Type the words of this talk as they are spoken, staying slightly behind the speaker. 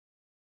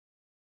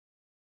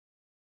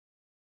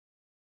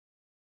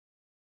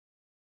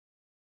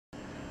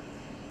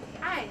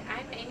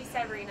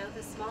Severino,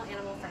 the small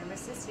animal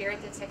pharmacist here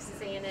at the Texas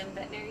A&M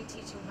Veterinary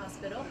Teaching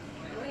Hospital,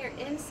 and we are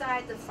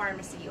inside the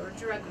pharmacy, or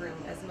drug room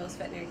as most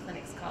veterinary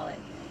clinics call it.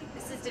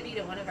 This is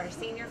Davita, one of our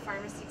senior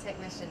pharmacy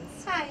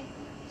technicians. Hi!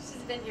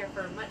 She's been here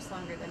for much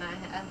longer than I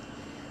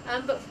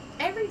have. But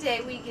every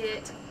day we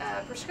get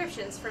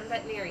prescriptions from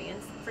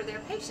veterinarians for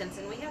their patients,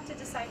 and we have to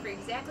decipher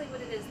exactly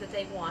what it is that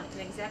they want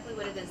and exactly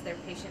what it is their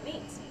patient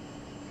needs.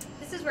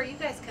 This is where you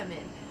guys come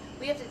in.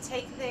 We have to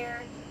take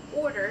their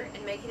order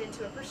and make it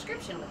into a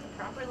prescription with the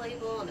proper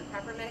label and the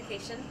proper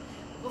medication.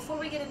 Before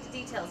we get into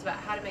details about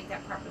how to make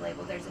that proper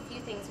label, there's a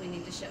few things we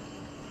need to show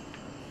you.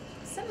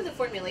 Some of the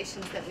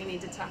formulations that we need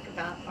to talk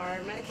about are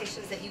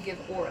medications that you give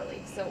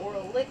orally. So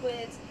oral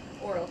liquids,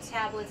 oral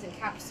tablets and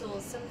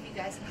capsules. Some of you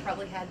guys have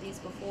probably had these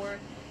before.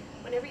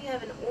 Whenever you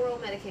have an oral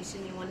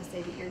medication, you want to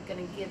say that you're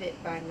going to give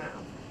it by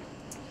mouth.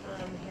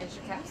 Here's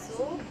your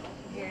capsule,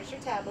 here's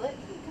your tablet.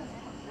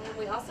 And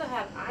we also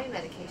have eye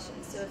medication.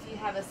 So if you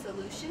have a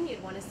solution,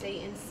 you'd want to say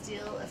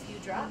instill a few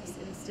drops,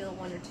 instill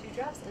 1 or 2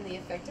 drops in the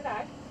affected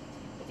eye.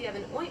 If you have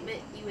an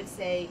ointment, you would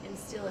say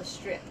instill a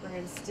strip or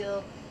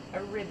instill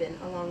a ribbon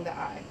along the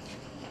eye.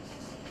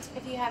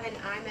 If you have an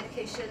eye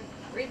medication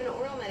or even an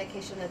oral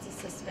medication that's a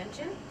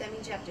suspension, that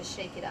means you have to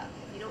shake it up.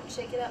 If you don't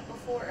shake it up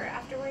before or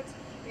afterwards,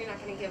 you're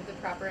not going to give the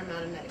proper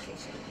amount of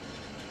medication.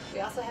 We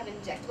also have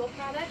injectable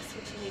products,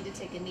 which you need to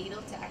take a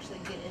needle to actually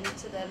get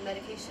into the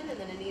medication and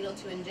then a needle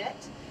to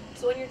inject.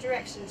 So in your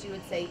directions, you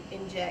would say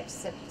inject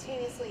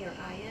subcutaneously or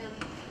IM,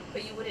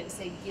 but you wouldn't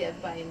say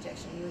give by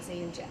injection, you would say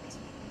inject.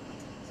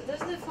 So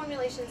those are the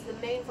formulations, the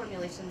main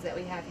formulations that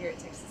we have here at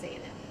Texas A&M.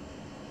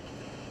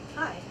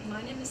 Hi,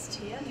 my name is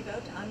Tia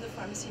Nivout. I'm the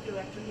pharmacy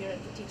director here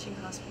at the Teaching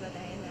Hospital at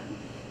A&M,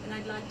 and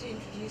I'd like to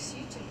introduce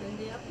you to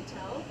Bindia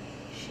Patel.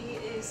 She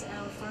is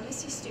our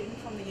pharmacy student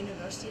from the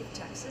University of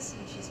Texas,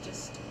 and she's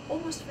just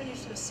almost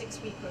finished her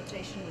 6-week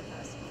rotation with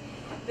us.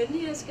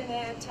 Bindia is going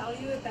to tell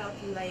you about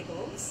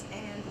labels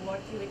and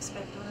what you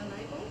expect on a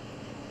label.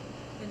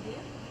 Bindia?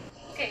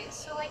 Okay,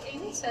 so like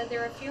Amy said,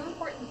 there are a few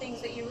important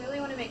things that you really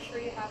want to make sure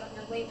you have on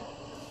your label.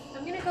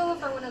 I'm going to go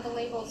over one of the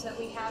labels that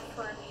we have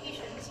for our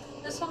patients.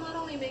 This will not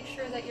only make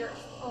sure that your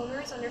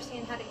owners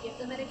understand how to give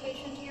the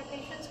medication to your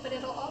patients, but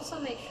it'll also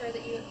make sure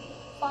that you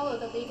follow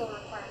the legal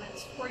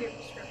requirements for your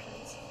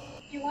prescriptions.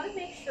 You want to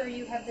make sure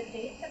you have the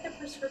date that the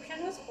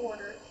prescription was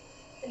ordered,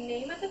 the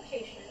name of the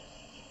patient,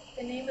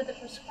 the name of the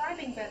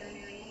prescribing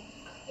veterinarian,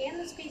 and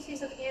the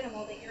species of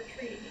animal that you're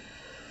treating.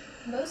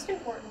 Most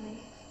importantly,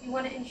 you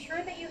want to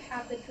ensure that you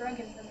have the drug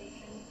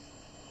information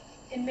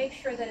and make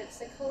sure that it's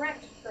the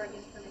correct drug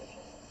information.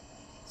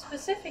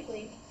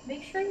 Specifically,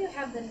 make sure you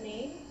have the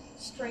name,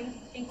 strength,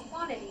 and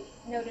quantity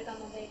noted on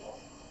the label.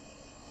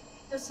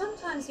 Now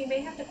sometimes you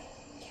may have to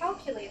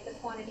calculate the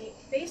quantity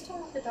based on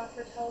what the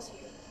doctor tells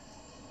you.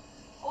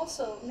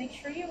 Also, make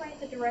sure you write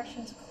the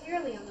directions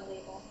clearly on the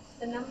label,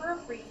 the number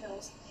of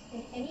refills,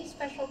 and any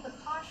special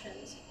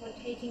precautions when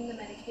taking the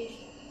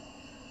medication.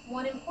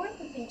 One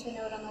important thing to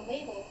note on the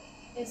label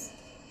is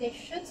they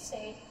should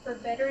say for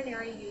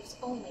veterinary use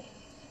only.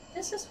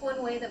 This is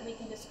one way that we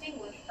can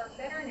distinguish our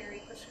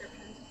veterinary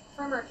prescriptions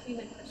from our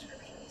human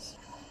prescriptions.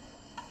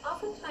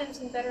 Oftentimes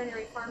in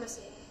veterinary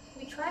pharmacy,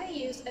 we try to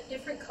use a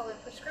different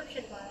colored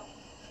prescription vial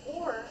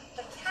or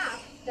a cap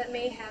that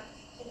may have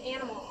an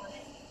animal on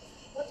it.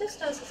 What this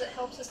does is it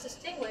helps us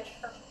distinguish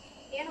our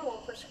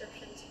animal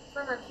prescriptions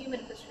from our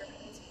human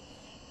prescriptions.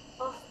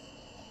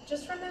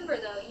 Just remember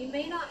though, you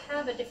may not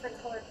have a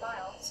different colored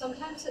vial.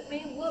 Sometimes it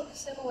may look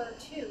similar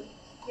to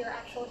your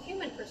actual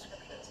human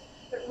prescriptions,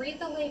 but read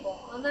the label.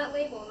 On that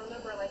label,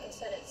 remember, like I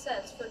said, it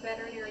says for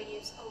veterinary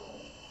use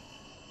only.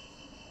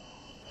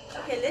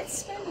 Okay, let's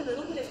spend a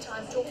little bit of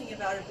time talking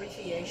about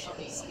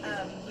abbreviations.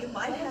 You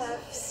might have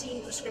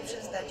seen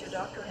prescriptions that your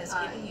doctor has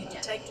given you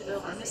to take to the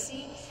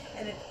pharmacy,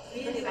 and it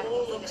really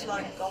all looks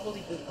like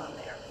gobbledygook on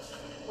there.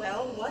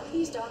 Well, what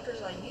these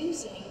doctors are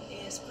using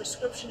is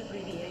prescription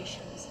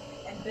abbreviations,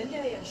 and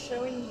Bindia is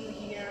showing you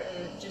here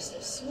just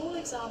a small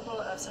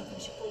example of something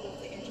she pulled off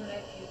the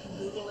internet. You can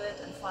Google it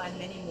and find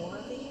many more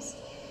of these.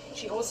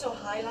 She also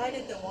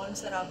highlighted the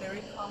ones that are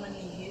very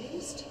commonly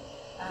used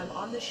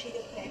on the sheet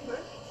of paper.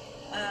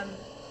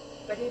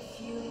 But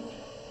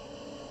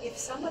if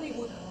somebody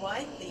would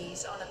write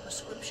these on a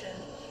prescription,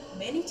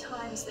 many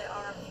times they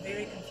are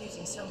very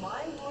confusing. So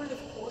my word of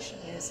caution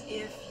is,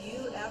 if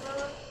you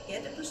ever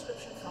get a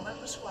prescription from a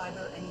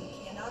prescriber and you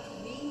cannot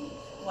read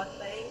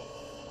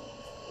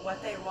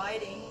what they're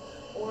writing,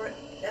 or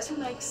it doesn't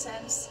make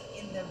sense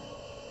in the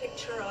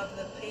picture of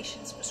the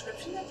patient's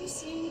prescription that you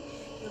see,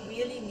 you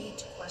really need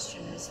to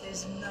question this.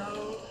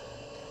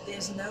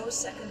 There's no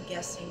second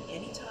guessing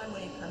anytime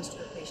when it comes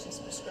to a patient's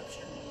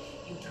prescription.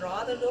 You'd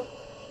rather look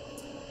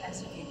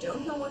as if you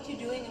don't know what you're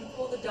doing and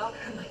call the doctor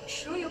and make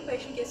sure your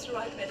patient gets the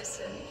right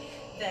medicine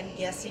than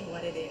guessing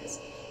what it is.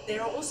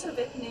 There are also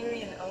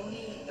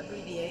veterinarian-only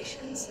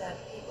abbreviations that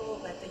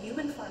the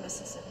human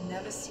pharmacists have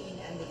never seen,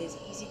 and it is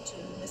easy to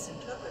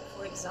misinterpret.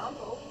 For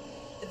example,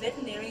 The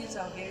veterinarians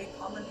are very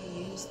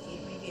commonly use the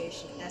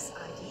abbreviation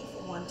SID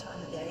for 1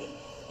 time a day.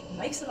 It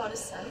makes a lot of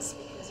sense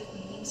because it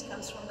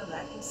comes from the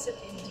Latin sit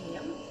in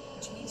diem,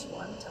 which means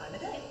 1 time a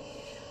day.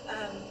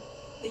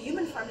 The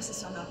human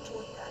pharmacists are not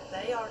taught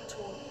that. They are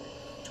taught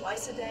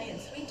twice a day and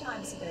 3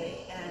 times a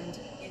day, and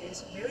it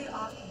is very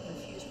often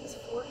confused with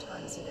 4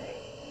 times a day.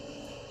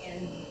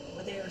 And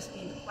there has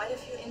been quite a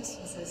few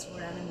instances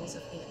where animals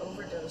have been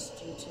overdosed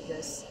due to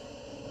this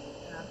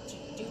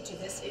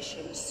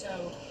issue.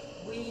 So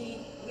we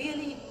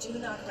really do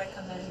not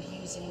recommend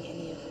using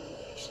any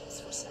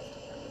abbreviations for safety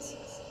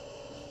purposes.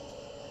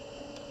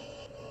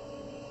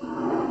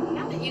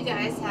 Now that you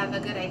guys have a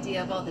good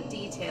idea of all the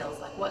details,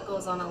 like what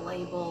goes on a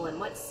label and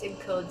what SIG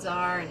codes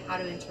are and how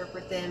to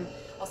interpret them,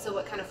 also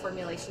what kind of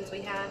formulations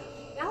we have,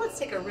 now let's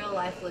take a real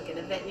life look at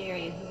a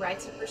veterinarian who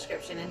writes a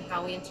prescription and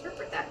how we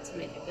interpret that to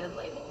make a good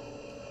label.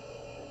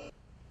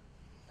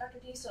 Dr.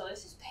 Diesel,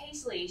 this is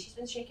Paisley. She's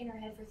been shaking her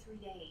head for 3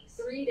 days.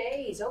 3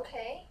 days,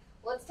 okay.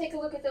 Let's take a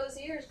look at those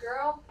ears,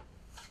 girl.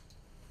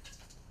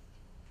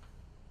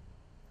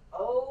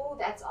 Oh,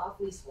 that's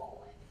awfully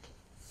swollen.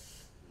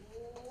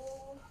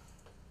 Ooh.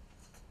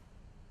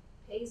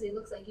 Paisley,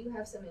 looks like you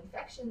have some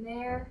infection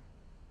there.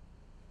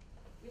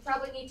 We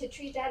probably need to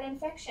treat that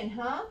infection,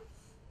 huh?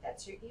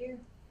 That's your ear.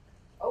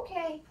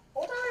 Okay,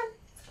 hold on.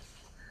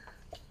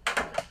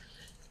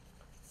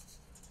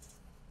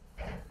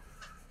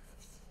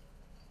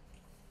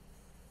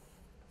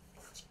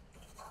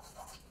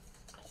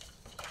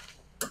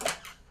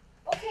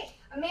 Okay,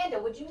 Amanda,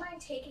 would you mind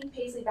taking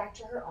Paisley back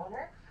to her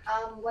owner?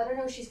 Let her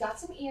know she's got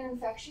some ear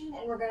infection,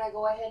 and we're gonna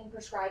go ahead and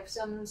prescribe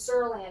some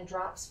Surlan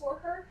drops for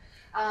her.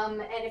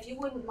 And if you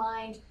wouldn't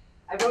mind,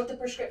 I wrote the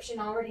prescription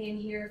already in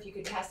here. If you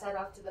could pass that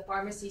off to the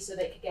pharmacy so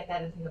they could get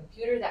that in the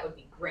computer, that would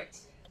be great.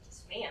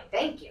 Yes, ma'am.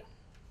 Thank you.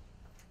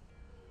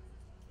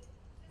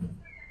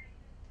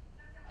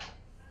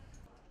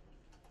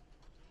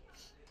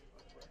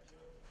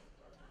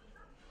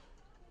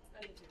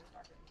 I need to,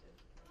 Dr.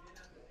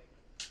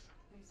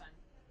 Let me sign.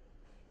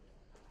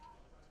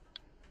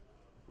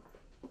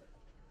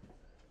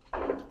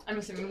 I'm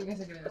assuming you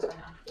guys are doing this right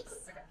now.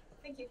 Okay.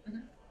 Thank you.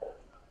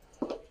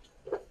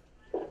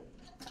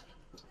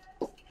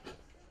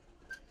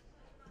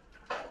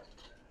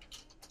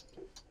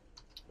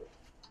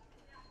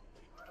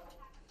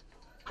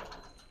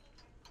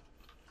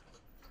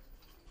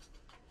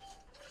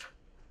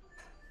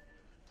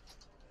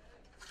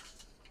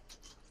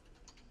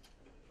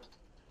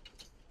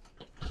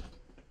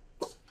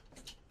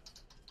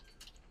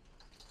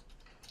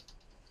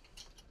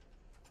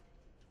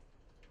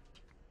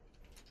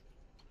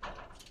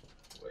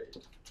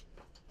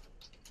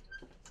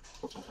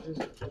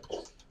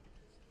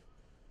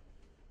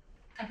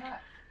 I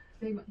thought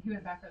he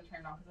went back for the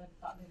train because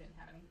I thought they didn't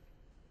have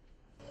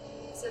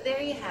any. So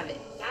there you have it.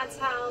 That's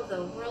how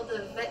the world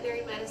of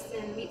veterinary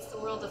medicine meets the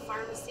world of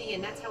pharmacy,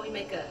 and that's how we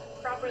make a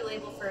proper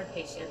label for a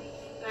patient.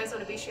 You always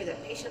want to be sure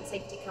that patient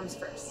safety comes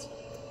first.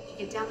 If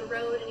you get down the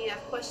road and you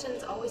have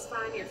questions, always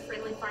find your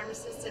friendly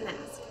pharmacist and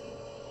ask.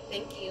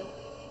 Thank you.